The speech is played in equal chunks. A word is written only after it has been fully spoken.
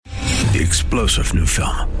The explosive new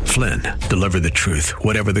film, Flynn, deliver the truth,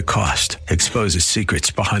 whatever the cost, exposes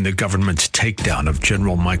secrets behind the government's takedown of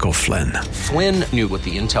General Michael Flynn. Flynn knew what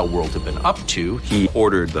the intel world had been up to. He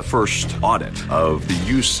ordered the first audit of the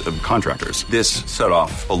use of contractors. This set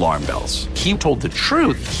off alarm bells. He told the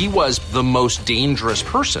truth. He was the most dangerous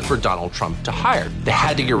person for Donald Trump to hire. They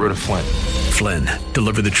had to get rid of Flynn. Flynn,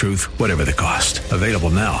 deliver the truth, whatever the cost. Available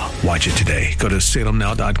now. Watch it today. Go to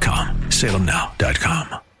salemnow.com.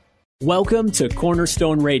 salemnow.com. Welcome to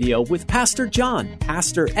Cornerstone Radio with Pastor John,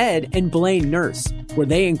 Pastor Ed, and Blaine Nurse, where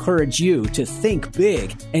they encourage you to think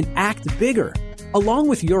big and act bigger. Along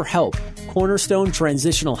with your help, Cornerstone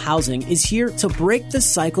Transitional Housing is here to break the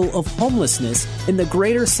cycle of homelessness in the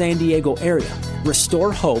greater San Diego area,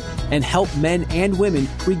 restore hope, and help men and women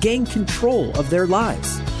regain control of their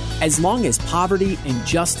lives. As long as poverty,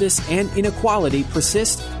 injustice, and inequality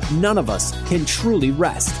persist, none of us can truly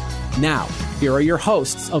rest. Now, here are your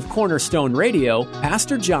hosts of Cornerstone Radio,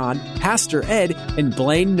 Pastor John, Pastor Ed, and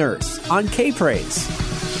Blaine Nurse on K-Praise.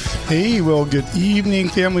 Hey, well, good evening,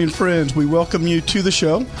 family and friends. We welcome you to the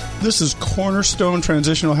show. This is Cornerstone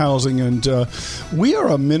Transitional Housing, and we are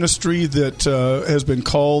a ministry that has been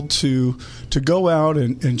called to go out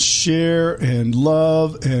and share and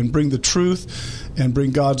love and bring the truth and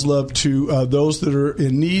bring God's love to those that are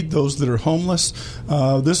in need, those that are homeless.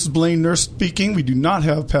 This is Blaine Nurse speaking. We do not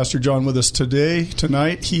have Pastor John with us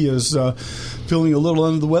tonight. He is feeling a little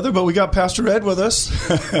under the weather, but we got Pastor Ed with us.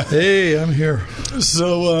 Hey, I'm here.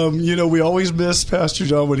 So, we always miss Pastor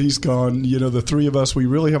John when he's gone. The three of us, we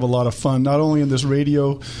really have a lot of fun, not only in this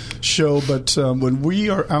radio show, but when we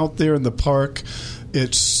are out there in the park.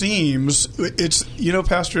 It seems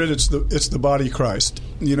Pastor Ed, it's the body of Christ.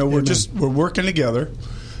 We're working together,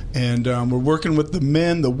 and we're working with the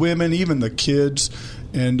men, the women, even the kids,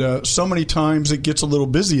 and so many times it gets a little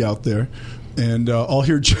busy out there. And I'll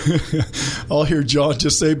hear John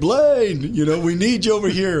just say, "Blaine, we need you over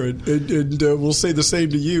here," and we'll say the same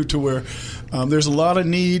to you. To where there's a lot of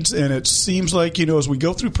needs, and it seems like as we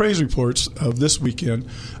go through praise reports of this weekend,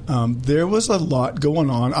 there was a lot going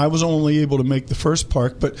on. I was only able to make the first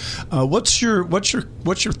part, but what's your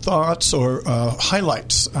thoughts or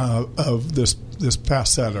highlights of this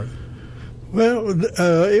past Saturday? Well,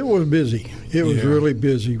 it was busy. It was really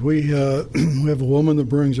busy. We have a woman that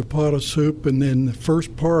brings a pot of soup, and then the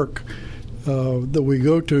first park that we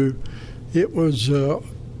go to, it was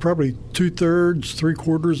probably 2/3,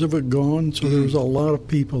 3/4 of it gone, so there was a lot of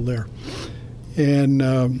people there. And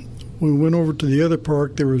we went over to the other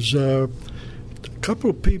park. There was a couple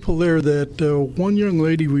of people there that one young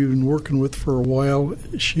lady we've been working with for a while,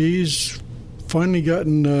 she's finally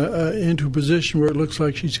gotten into a position where it looks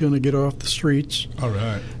like she's going to get off the streets. All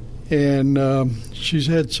right. And she's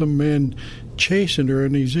had some man chasing her,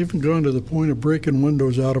 and he's even gone to the point of breaking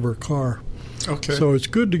windows out of her car. Okay. So it's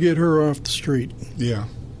good to get her off the street. Yeah.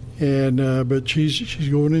 And but she's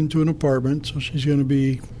going into an apartment, so she's going to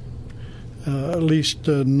be at least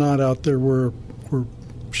not out there where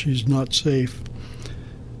she's not safe.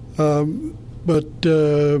 But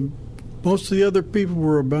most of the other people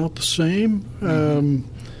were about the same.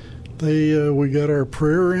 We got our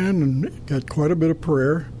prayer in and got quite a bit of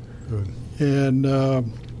prayer. Good. And I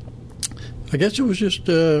guess it was just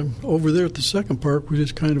over there at the second park was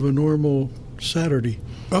just kind of a normal Saturday.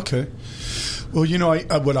 Okay. Well,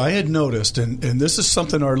 what I had noticed, and this is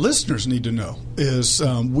something our listeners need to know, is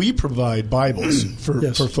we provide Bibles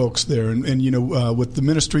for folks there. And with the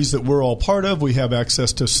ministries that we're all part of, we have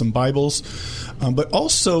access to some Bibles. But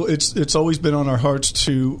also, it's always been on our hearts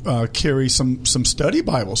to carry some study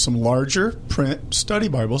Bibles, some larger print study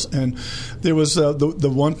Bibles. And there was the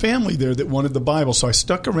one family there that wanted the Bible. So I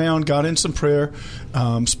stuck around, got in some prayer,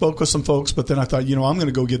 spoke with some folks, but then I thought, I'm going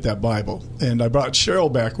to go get that Bible. And I brought Cheryl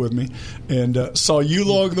back with me and saw you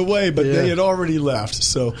along the way, but they had already left.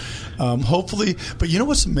 So hopefully, but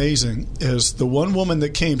what's amazing is the one woman that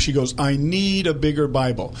came, she goes, "I need a bigger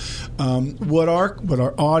Bible." What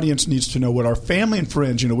our audience needs to know, what our family and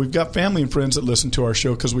friends, we've got family and friends that listen to our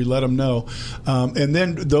show because we let them know. And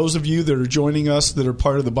then those of you that are joining us that are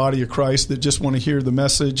part of the body of Christ that just want to hear the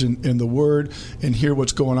message and the word and hear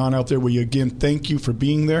what's going on out there, we again thank you for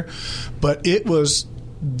being there. But it was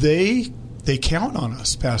they count on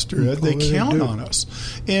us, Pastor Ed. They count on us.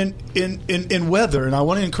 And whether, and I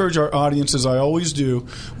want to encourage our audience, as I always do,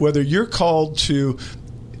 whether you're called to,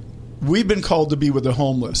 we've been called to be with the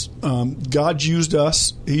homeless. God used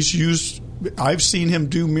us. I've seen him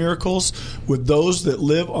do miracles with those that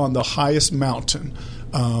live on the highest mountain,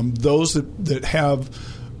 those that have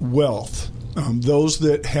wealth, those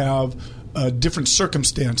that have different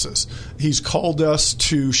circumstances. He's called us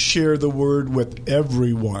to share the word with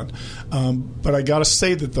everyone. But I got to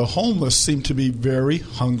say that the homeless seem to be very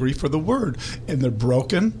hungry for the word, and they're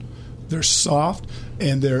broken, they're soft,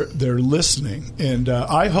 and they're listening. And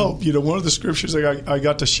I hope, one of the scriptures I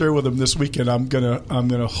got to share with them this weekend, I'm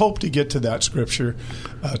gonna hope to get to that scripture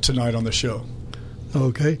tonight on the show.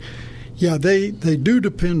 Okay. Yeah, they do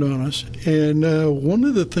depend on us. And one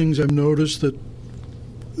of the things I've noticed that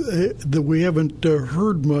we haven't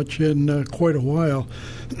heard much in quite a while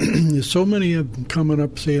is so many of them coming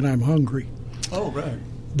up saying, I'm hungry. Oh, right.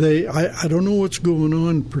 I don't know what's going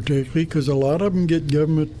on particularly, because a lot of them get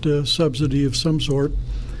government subsidy of some sort,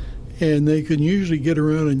 and they can usually get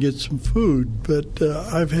around and get some food. But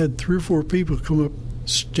I've had 3 or 4 people come up,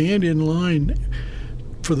 stand in line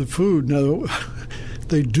for the food. Now,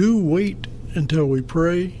 they do wait until we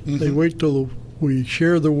pray. Mm-hmm. They wait till we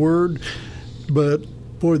share the word. But,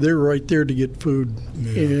 boy, they're right there to get food.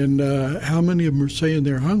 Yeah. And how many of them are saying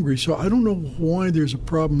they're hungry? So I don't know why there's a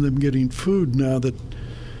problem with them getting food now that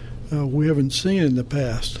we haven't seen in the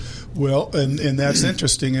past. Well, and that's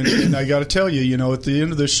interesting. And I got to tell you, at the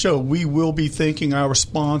end of the show, we will be thanking our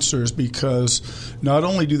sponsors, because not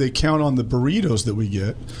only do they count on the burritos that we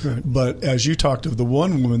get, right, but as you talked of the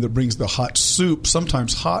one woman that brings the hot soup,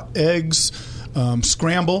 sometimes hot eggs,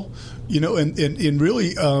 scramble, and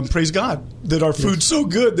really praise God that our food's so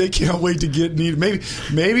good they can't wait to get needed.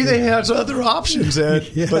 Maybe they had other options, Ed,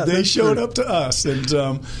 but they showed up to us.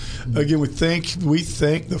 And again, we thank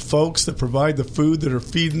the folks that provide the food that are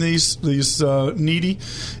feeding these needy.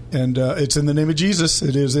 And it's in the name of Jesus.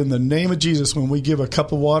 It is in the name of Jesus when we give a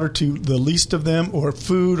cup of water to the least of them, or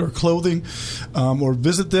food or clothing, or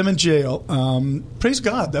visit them in jail. Praise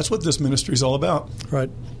God. That's what this ministry is all about. Right.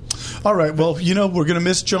 All right. Well, we're going to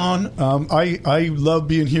miss John. I love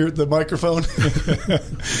being here at the microphone.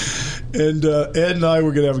 And Ed and I,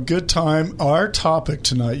 we're going to have a good time. Our topic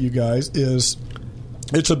tonight, you guys,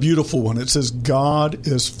 it's a beautiful one. It says, God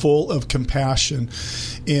is full of compassion.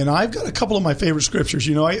 And I've got a couple of my favorite scriptures.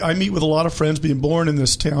 I meet with a lot of friends being born in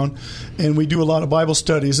this town, and we do a lot of Bible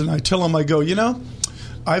studies. And I tell them, I go,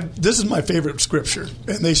 this is my favorite scripture.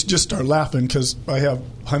 And they just start laughing, because I have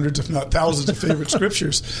hundreds, if not thousands, of favorite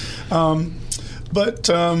scriptures. But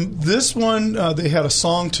this one, they had a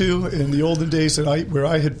song to in the olden days where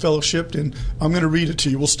I had fellowshipped, and I'm going to read it to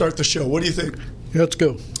you. We'll start the show. What do you think? Let's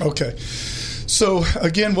go. Okay. So,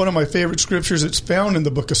 again, one of my favorite scriptures, it's found in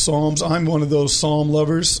the book of Psalms. I'm one of those psalm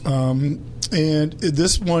lovers. And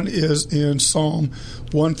this one is in Psalm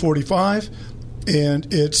 145,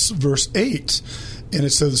 and it's verse 8. And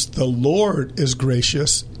it says, the Lord is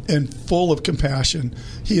gracious and full of compassion.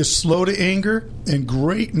 He is slow to anger and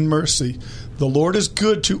great in mercy. The Lord is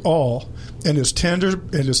good to all, and his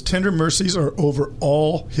tender mercies are over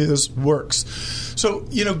all his works. So,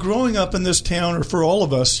 growing up in this town, or for all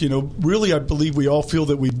of us, really I believe we all feel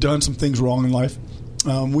that we've done some things wrong in life.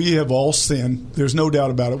 We have all sinned. There's no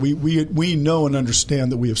doubt about it. We know and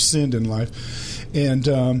understand that we have sinned in life. And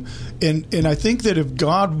I think that if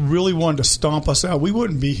God really wanted to stomp us out, we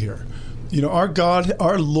wouldn't be here. Our God,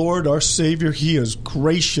 our Lord, our Savior, He is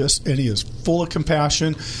gracious and He is full of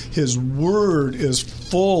compassion. His Word is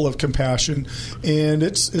full of compassion, and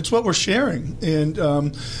it's what we're sharing. And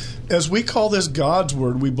as we call this God's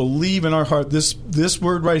Word, we believe in our heart this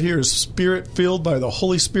Word right here is Spirit-filled by the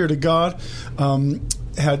Holy Spirit of God.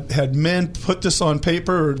 Had men put this on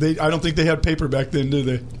paper, or I don't think they had paper back then, did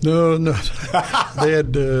they? No. They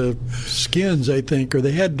had skins, I think, or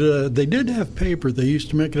they did have paper. They used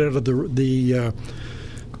to make it out of the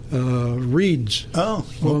reeds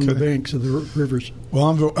along the banks of the rivers.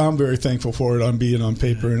 Well, I'm very thankful for it on being on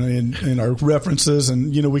paper and our references,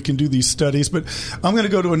 and we can do these studies. But I'm going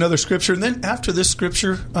to go to another scripture, and then after this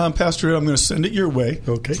scripture, Pastor, I'm going to send it your way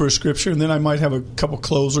for a scripture, and then I might have a couple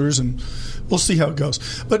closers, and we'll see how it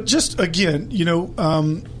goes. But just again,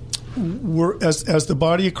 we're as the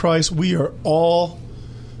body of Christ, we are all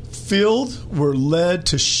filled. We're led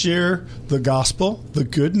to share the gospel, the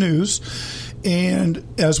good news. And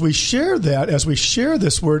as we share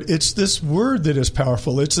this word, it's this word that is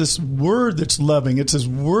powerful. It's this word that's loving. It's this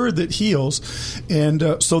word that heals.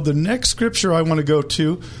 And so the next scripture I want to go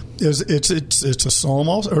to is it's a psalm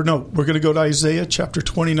also. Or no, we're going to go to Isaiah chapter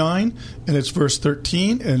 29, and it's verse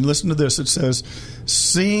 13. And listen to this. It says,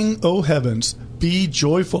 "Sing, O heavens, be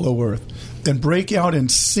joyful, O earth, and break out in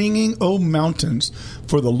singing, O mountains,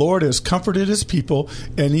 for the Lord has comforted his people,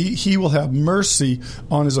 and he will have mercy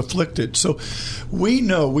on his afflicted." So we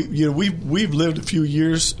know we've lived a few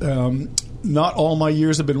years not all my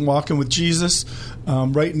years have been walking with Jesus.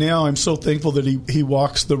 Right now, I'm so thankful that he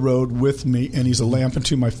walks the road with me, and he's a lamp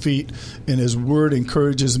unto my feet, and his word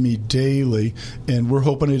encourages me daily, and we're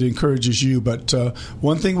hoping it encourages you. But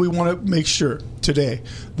one thing we want to make sure today,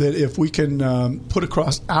 that if we can put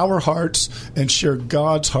across our hearts and share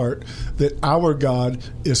God's heart, that our God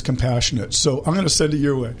is compassionate. So I'm going to send it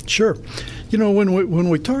your way. Sure. When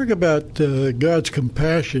we talk about God's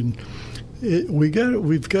compassion,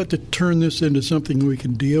 we've got to turn this into something we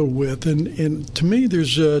can deal with. And to me,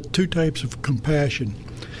 there's two types of compassion.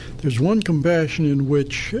 There's one compassion in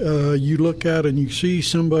which you look out and you see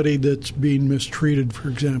somebody that's being mistreated, for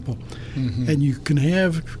example, and you can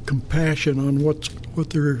have compassion on what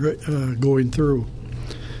they're going through.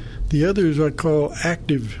 The other is I call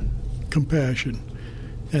active compassion,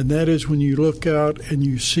 and that is when you look out and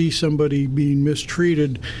you see somebody being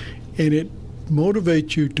mistreated, and it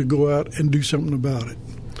motivates you to go out and do something about it.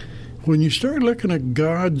 When you start looking at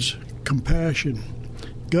God's compassion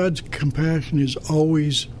is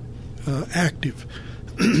always active.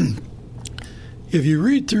 If you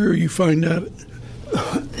read through, you find out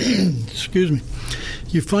excuse me,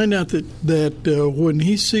 you find out that when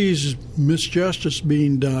he sees misjustice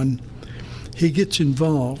being done, he gets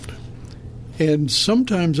involved. And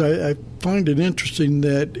sometimes I find it interesting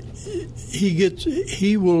that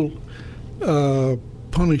he will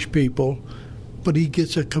punish people, but he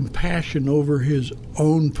gets a compassion over his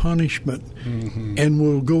own punishment, and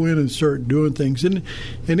will go in and start doing things. And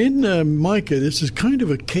in Micah, this is kind of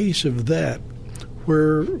a case of that,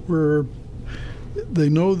 where they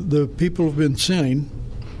know the people have been sinning,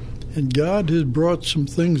 and God has brought some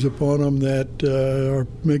things upon them that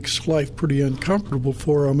makes life pretty uncomfortable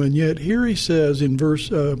for them. And yet here he says in this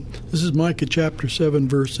is Micah chapter 7,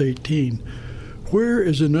 verse 18, "Where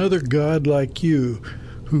is another God like you,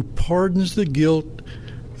 who pardons the guilt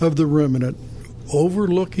of the remnant,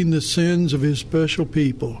 overlooking the sins of his special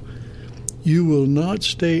people? You will not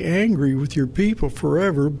stay angry with your people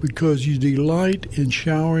forever, because you delight in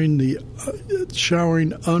showering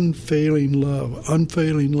unfailing love."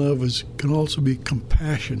 Unfailing love can also be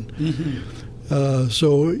compassion.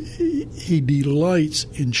 So he delights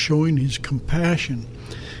in showing his compassion.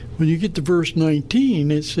 When you get to verse 19,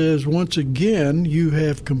 it says, "Once again you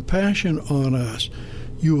have compassion on us.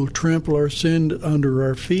 You will trample our sin under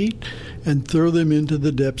our feet and throw them into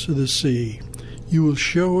the depths of the sea. You will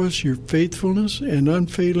show us your faithfulness and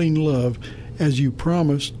unfailing love, as you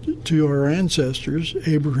promised to our ancestors,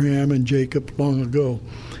 Abraham and Jacob, long ago."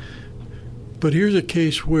 But here's a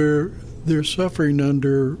case where they're suffering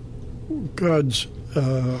under God's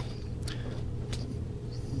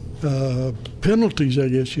penalties, I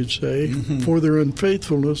guess you'd say, for their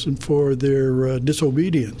unfaithfulness and for their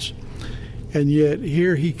disobedience. And yet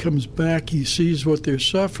here he comes back, he sees what they're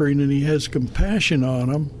suffering, and he has compassion on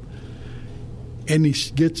them, and he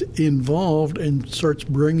gets involved and starts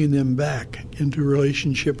bringing them back into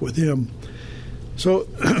relationship with him. So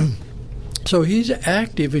he's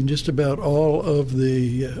active in just about all of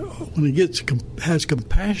the, when he has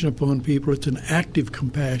compassion upon people, it's an active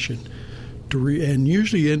compassion. And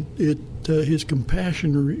usually his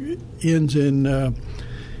compassion ends in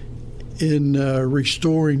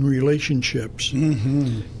restoring relationships.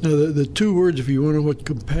 Now, the two words, if you want to know what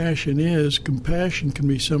compassion is, compassion can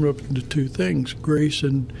be summed up into two things: grace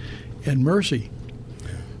and mercy.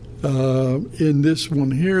 In this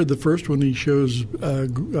one here, the first one, he shows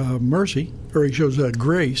mercy, or he shows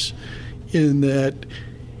grace, in that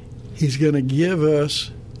he's going to give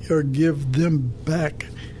us, or give them back,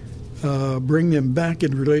 bring them back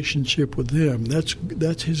in relationship with him.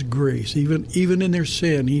 That's his grace. Even in their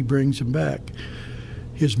sin, he brings them back.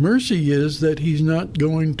 His mercy is that he's not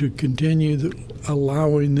going to continue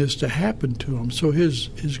allowing this to happen to him. So his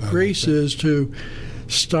grace is to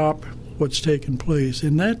stop what's taken place.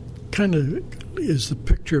 And that kind of is the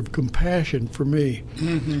picture of compassion for me.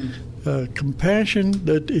 Compassion,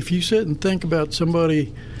 that if you sit and think about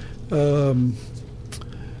somebody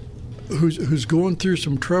who's going through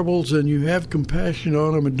some troubles, and you have compassion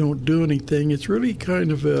on them and don't do anything, it's really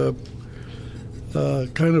kind of a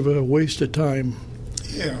waste of time.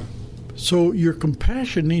 Yeah. So your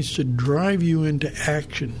compassion needs to drive you into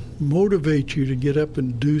action, motivate you to get up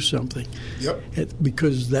and do something. Yep.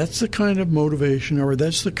 Because that's the kind of motivation, or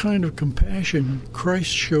that's the kind of compassion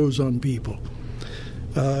Christ shows on people,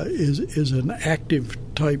 is an active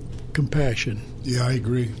type compassion. Yeah, I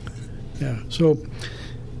agree. Yeah. So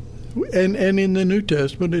And in the New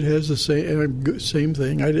Testament, it has the same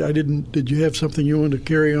thing. I didn't. Did you have something you wanted to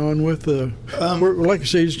carry on with? Like I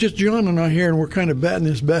say, it's just John and I here, and we're kind of batting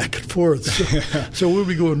this back and forth. So we'll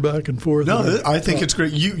be going back and forth. No, I think it's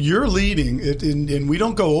great. You're leading, and we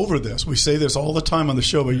don't go over this. We say this all the time on the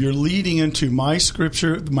show, but you're leading into my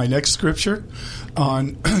scripture, my next scripture,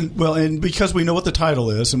 on and because we know what the title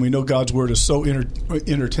is, and we know God's word is so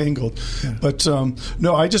intertangled. Yeah. But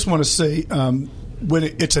no, I just want to say. When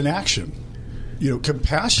it's an action,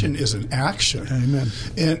 compassion is an action. Amen.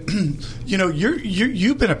 And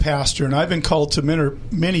you've been a pastor, and I've been called to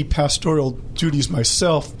many pastoral duties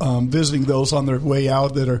myself, visiting those on their way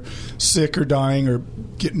out that are sick or dying or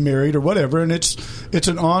getting married or whatever. And it's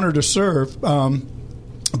an honor to serve.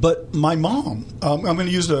 But my mom, I'm going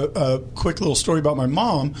to use a quick little story about my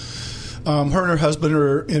mom. Her and her husband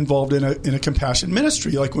are involved in a compassion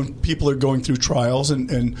ministry, like when people are going through trials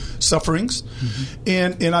and sufferings.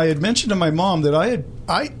 Mm-hmm. And I had mentioned to my mom that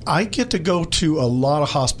I get to go to a lot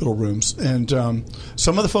of hospital rooms, and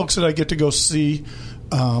some of the folks that I get to go see,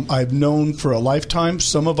 I've known for a lifetime.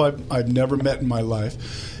 Some of I've never met in my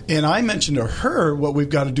life. And I mentioned to her what we've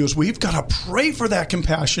got to do is we've got to pray for that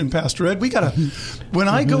compassion, Pastor Ed. We got to, when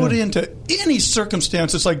I go into any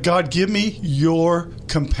circumstance, it's like, God, give me your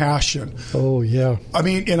compassion. Oh, yeah. I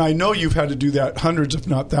mean, and I know you've had to do that hundreds, if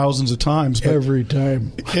not thousands of times. Every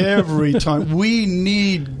time. Every time. We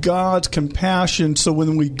need God's compassion so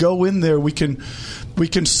when we go in there, we can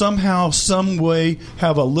somehow, some way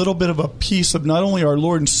have a little bit of a piece of not only our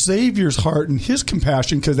Lord and Savior's heart and His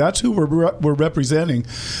compassion, because that's who we're representing,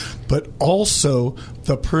 but also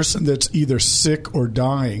the person that's either sick or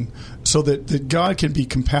dying, so that God can be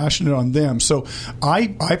compassionate on them. So I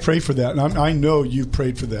pray for that, and I know you've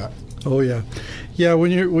prayed for that. Oh yeah, yeah.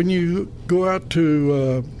 When you go out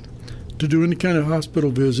to do any kind of hospital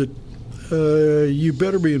visit, you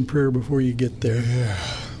better be in prayer before you get there.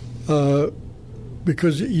 Yeah.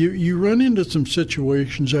 Because you run into some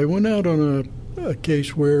situations. I went out on a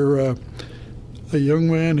case where a young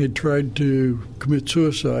man had tried to commit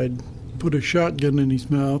suicide, put a shotgun in his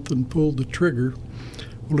mouth and pulled the trigger.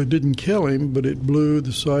 Well, it didn't kill him, but it blew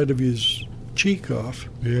the side of his cheek off.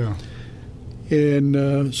 Yeah.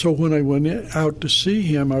 And so when I went out to see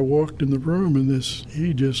him, I walked in the room, and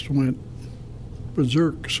he just went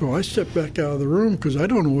berserk. So I stepped back out of the room because I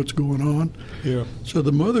don't know what's going on. Yeah. So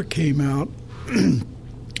the mother came out,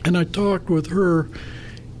 and I talked with her,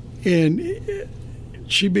 and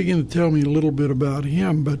she began to tell me a little bit about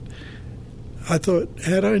him. But I thought,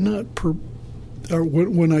 had I not,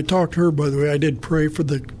 when I talked to her, by the way, I did pray for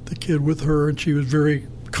the kid with her, and she was very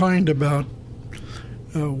kind about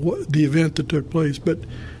the event that took place. But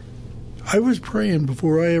I was praying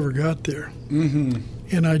before I ever got there. Mm-hmm.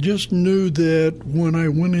 And I just knew that when I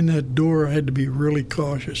went in that door, I had to be really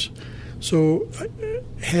cautious. So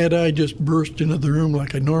had I just burst into the room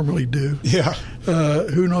like I normally do,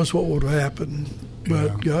 who knows what would have happened.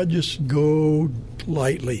 But God just go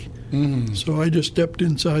lightly. Mm-hmm. So I just stepped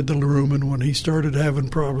inside the room, and when he started having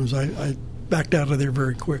problems, I backed out of there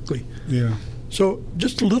very quickly. Yeah. So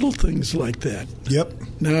just little things like that. Yep.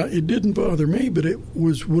 Now, it didn't bother me, but it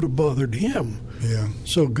would have bothered him. Yeah.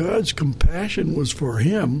 So God's compassion was for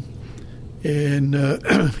him. And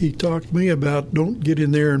he talked to me about don't get in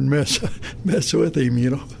there and mess with him,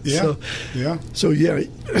 Yeah. So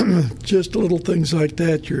just little things like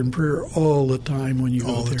that. You're in prayer all the time when you go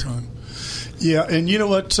there. All the time. Yeah, and you know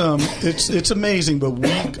what? It's amazing,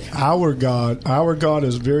 but our God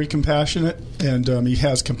is very compassionate, and He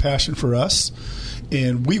has compassion for us.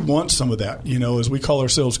 And we want some of that. As we call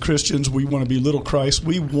ourselves Christians, we want to be little Christ.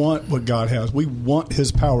 We want what God has. We want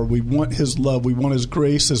His power. We want His love. We want His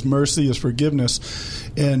grace, His mercy, His forgiveness.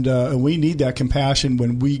 And we need that compassion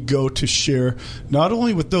when we go to share, not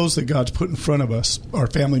only with those that God's put in front of us, our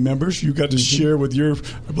family members. You got to share with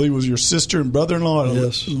I believe it was your sister and brother-in-law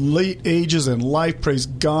at late ages in life, praise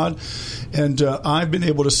God. And I've been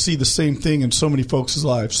able to see the same thing in so many folks'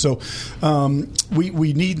 lives. So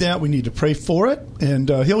we need that. We need to pray for it. And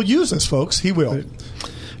He'll use us, folks. He will.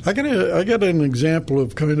 I got an example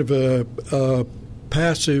of kind of a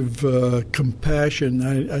passive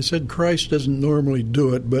compassion. I said Christ doesn't normally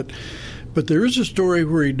do it, but there is a story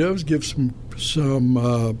where He does give some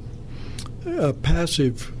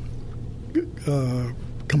passive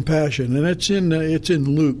compassion, and it's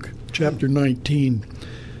in Luke chapter 19.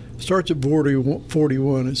 It starts at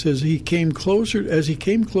 41. It says he came closer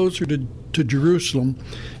to Jerusalem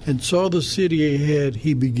and saw the city ahead,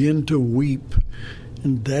 he began to weep.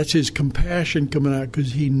 And that's his compassion coming out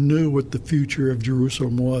because he knew what the future of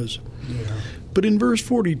Jerusalem was. Yeah. But in verse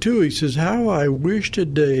 42, he says, "How I wish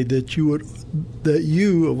today that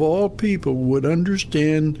you of all people would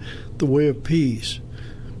understand the way of peace.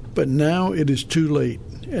 But now it is too late,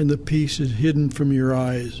 and the peace is hidden from your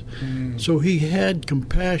eyes." So he had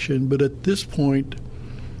compassion, but at this point,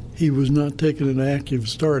 he was not taking an active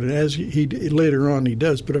start. And as he later on he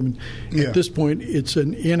does, but I mean, at this point, it's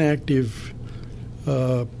an inactive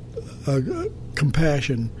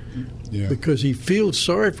compassion. Yeah. Because he feels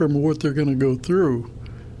sorry for them, what they're going to go through,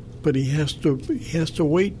 but he has to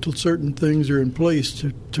wait till certain things are in place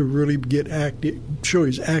to really get active, show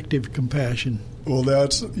his active compassion. Well,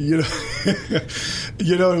 that's when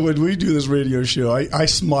we do this radio show, I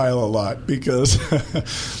smile a lot because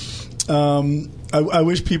I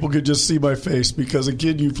wish people could just see my face because,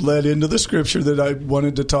 again, you've led into the scripture that I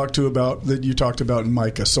wanted to talk to about that you talked about in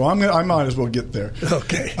Micah. So I might as well get there.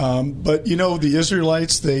 Okay. But, the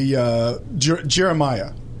Israelites,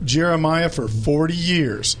 Jeremiah, for 40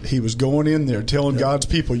 years, he was going in there telling God's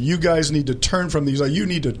people, you guys need to turn from these. You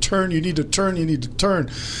need to turn, you need to turn, you need to turn.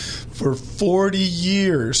 For 40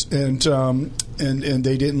 years, and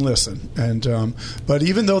they didn't listen. And but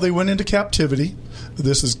even though they went into captivity,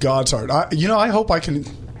 this is God's heart. I hope I can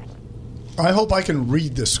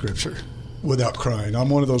read this scripture without crying. I'm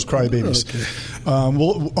one of those crybabies. Okay.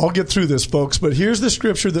 I'll get through this, folks. But here's the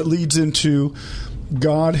scripture that leads into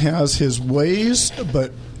God has His ways,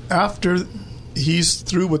 but after He's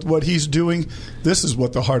through with what He's doing, this is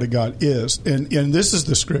what the heart of God is. And this is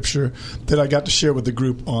the scripture that I got to share with the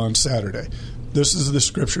group on Saturday. This is the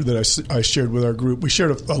scripture that I shared with our group. We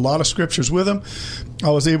shared a lot of scriptures with them.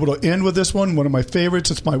 I was able to end with this one of my favorites.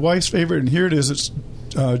 It's my wife's favorite, and here it is. It's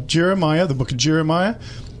Jeremiah, the book of Jeremiah,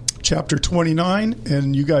 chapter 29,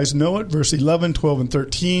 and you guys know it, verse 11, 12, and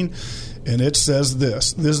 13, and it says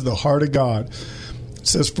this. This is the heart of God. It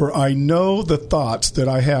says, "For I know the thoughts that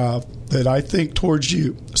I have, that I think towards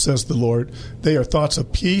you, says the Lord. They are thoughts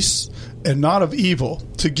of peace and not of evil,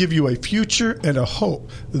 to give you a future and a hope.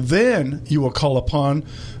 Then you will call upon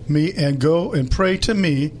me and go and pray to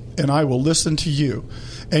me, and I will listen to you.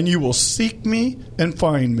 And you will seek me and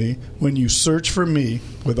find me when you search for me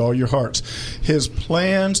with all your hearts." His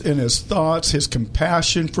plans and His thoughts, His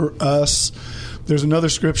compassion for us. There's another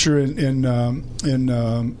scripture in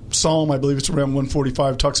Psalm, I believe it's around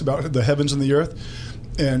 145, talks about the heavens and the earth.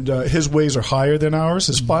 And His ways are higher than ours.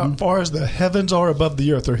 As far as the heavens are above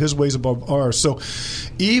the earth, are His ways above ours. So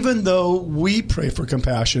even though we pray for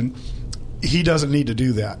compassion, He doesn't need to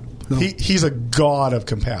do that. No. He's a God of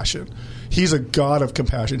compassion. He's a God of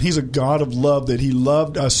compassion. He's a God of love, that He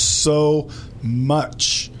loved us so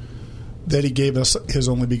much that He gave us His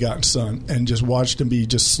only begotten Son and just watched Him be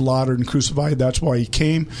just slaughtered and crucified. That's why He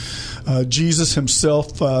came. Jesus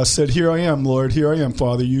Himself said, "Here I am, Lord. Here I am,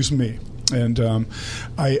 Father. Use me." And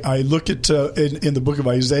I look at in the book of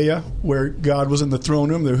Isaiah, where God was in the throne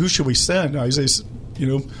room there, who should we send? Isaiah said,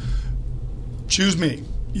 choose me.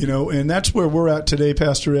 And that's where we're at today,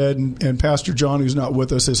 Pastor Ed and Pastor John, who's not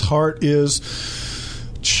with us. His heart is,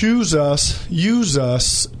 choose us, use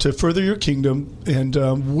us to further your kingdom. And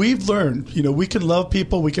we've learned, we can love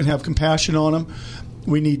people, we can have compassion on them.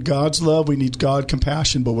 We need God's love. We need God's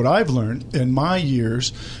compassion. But what I've learned in my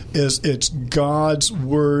years is it's God's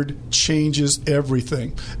word changes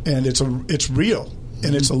everything, and it's real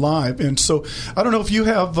and it's alive. And so I don't know if you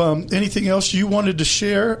have anything else you wanted to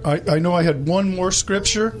share. I know I had one more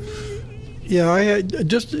scripture. Yeah, I had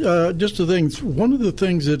just the things. One of the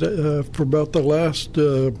things that for about the last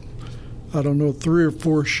 3 or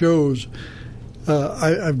 4 shows,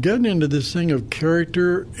 I've gotten into this thing of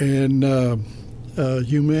character and.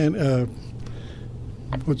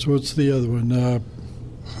 What's the other one?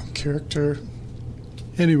 Character.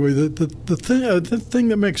 Anyway, the thing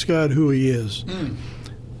that makes God who He is.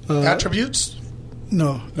 Attributes?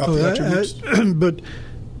 No, not the attributes.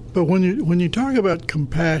 But when you talk about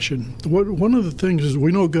compassion, one of the things is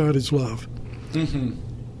we know God is love,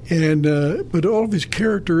 and but all of His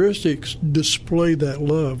characteristics display that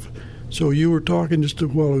love. So you were talking just a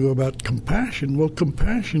while ago about compassion. Well,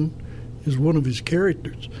 compassion is one of His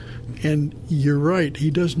characters. And you're right,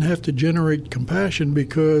 He doesn't have to generate compassion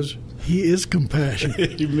because He is compassion.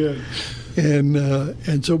 Amen.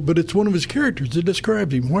 And so, but it's one of His characters. It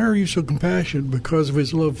describes Him. Why are you so compassionate? Because of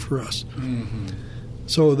His love for us. Mm-hmm.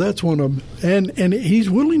 So that's one of them. And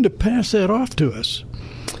He's willing to pass that off to us.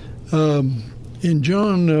 In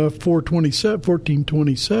John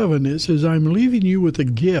 14:27, it says, "I'm leaving you with a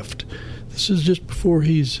gift." This is just before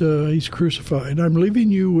He's crucified. "I'm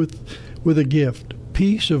leaving you with a gift,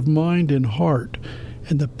 peace of mind and heart.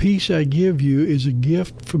 And the peace I give you is a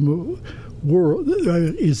gift from world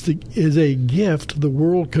is a gift the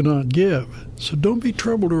world cannot give. So don't be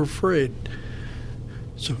troubled or afraid.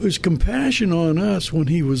 So his compassion on us when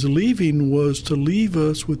he was leaving was to leave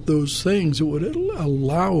us with those things that would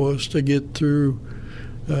allow us to get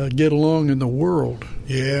along in the world.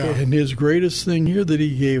 Yeah. And his greatest thing here that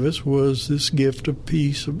he gave us was this gift of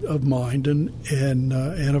peace of mind and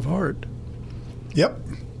of heart. Yep.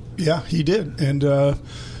 Yeah, he did. And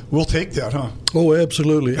we'll take that, huh? Oh,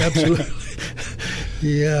 absolutely. Absolutely.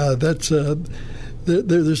 Yeah, that's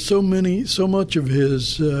there's so much of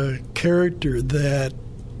his character that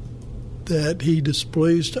he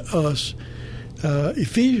displays to us.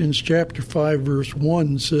 Ephesians chapter 5 verse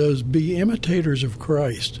 1 says, "Be imitators of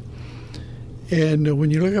Christ." And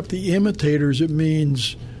when you look up the imitators, it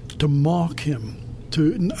means to mock him,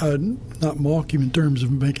 to not mock him in terms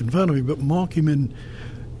of making fun of him, but mock him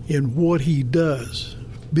in what he does.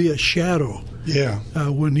 Be a shadow. Yeah.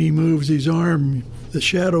 When he moves his arm, the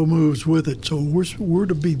shadow moves with it. So we're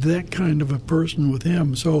to be that kind of a person with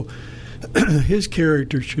him. So his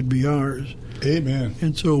character should be ours. Amen.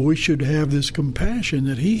 And so we should have this compassion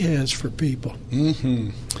that he has for people.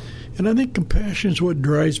 Mm-hmm. And I think compassion is what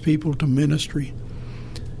drives people to ministry.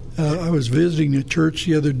 I was visiting a church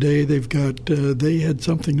the other day. They had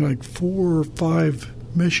something like 4 or 5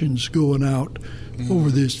 missions going out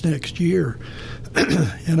over this next year.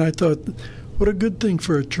 And I thought, what a good thing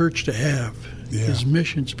for a church to have is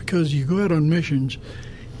missions, because you go out on missions,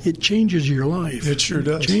 it changes your life. It sure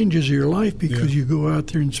does. It changes your life because you go out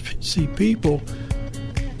there and see people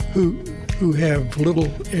who have little,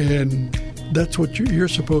 and that's what you're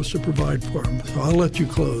supposed to provide for them. So I'll let you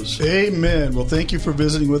close. Amen. Well, thank you for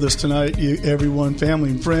visiting with us tonight, everyone, family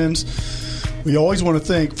and friends. We always want to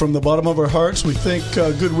thank, from the bottom of our hearts, we thank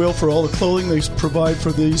Goodwill for all the clothing they provide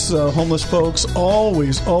for these homeless folks.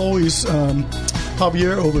 Always,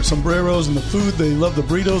 Javier over at Sombreros, and the food. They love the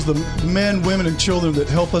burritos, the men, women, and children that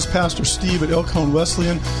help us. Pastor Steve at Elkhorn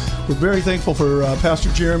Wesleyan. We're very thankful for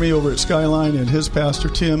Pastor Jeremy over at Skyline and his pastor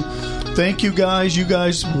Tim. Thank you guys. You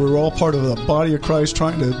guys were all part of the body of Christ,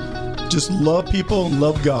 trying to just love people and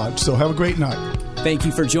love God. So have a great night. Thank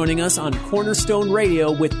you for joining us on Cornerstone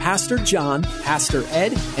Radio with Pastor John, Pastor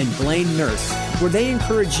Ed, and Blaine Nurse, where they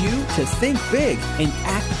encourage you to think big and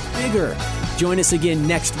act bigger. Join us again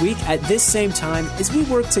next week at this same time as we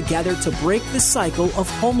work together to break the cycle of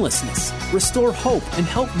homelessness, restore hope, and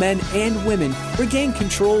help men and women regain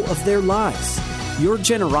control of their lives. Your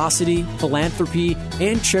generosity, philanthropy,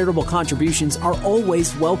 and charitable contributions are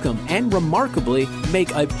always welcome and remarkably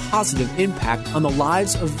make a positive impact on the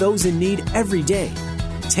lives of those in need every day.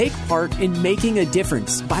 Take part in making a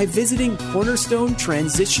difference by visiting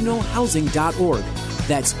cornerstonetransitionalhousing.org.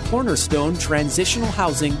 That's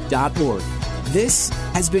cornerstonetransitionalhousing.org. This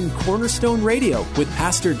has been Cornerstone Radio with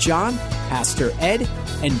Pastor John, Pastor Ed,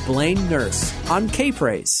 and Blaine Nurse on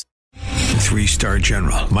K-Praise. 3-star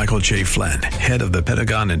General Michael J. Flynn, head of the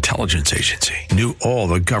Pentagon Intelligence Agency, knew all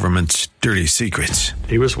the government's dirty secrets.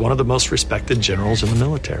 He was one of the most respected generals in the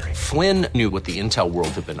military. Flynn knew what the intel world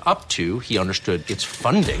had been up to. He understood its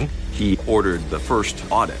funding. He ordered the first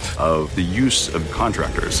audit of the use of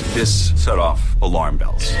contractors. This set off alarm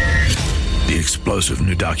bells. The explosive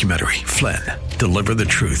new documentary, Flynn, Deliver the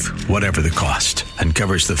Truth, Whatever the Cost,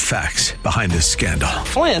 uncovers the facts behind this scandal.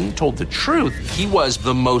 Flynn told the truth. He was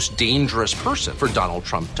the most dangerous person for Donald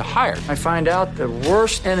Trump to hire. I find out the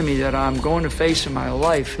worst enemy that I'm going to face in my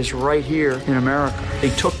life is right here in America. They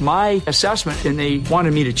took my assessment and they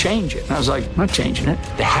wanted me to change it. And I was like, I'm not changing it.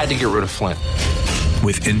 They had to get rid of Flynn.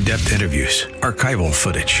 With in-depth interviews, archival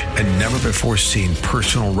footage, and never-before-seen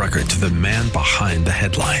personal records of the man behind the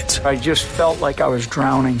headlines. I just felt like I was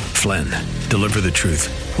drowning. Flynn, Deliver the Truth,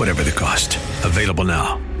 Whatever the Cost. Available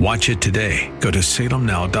now. Watch it today. Go to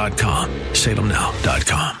salemnow.com.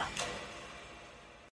 salemnow.com.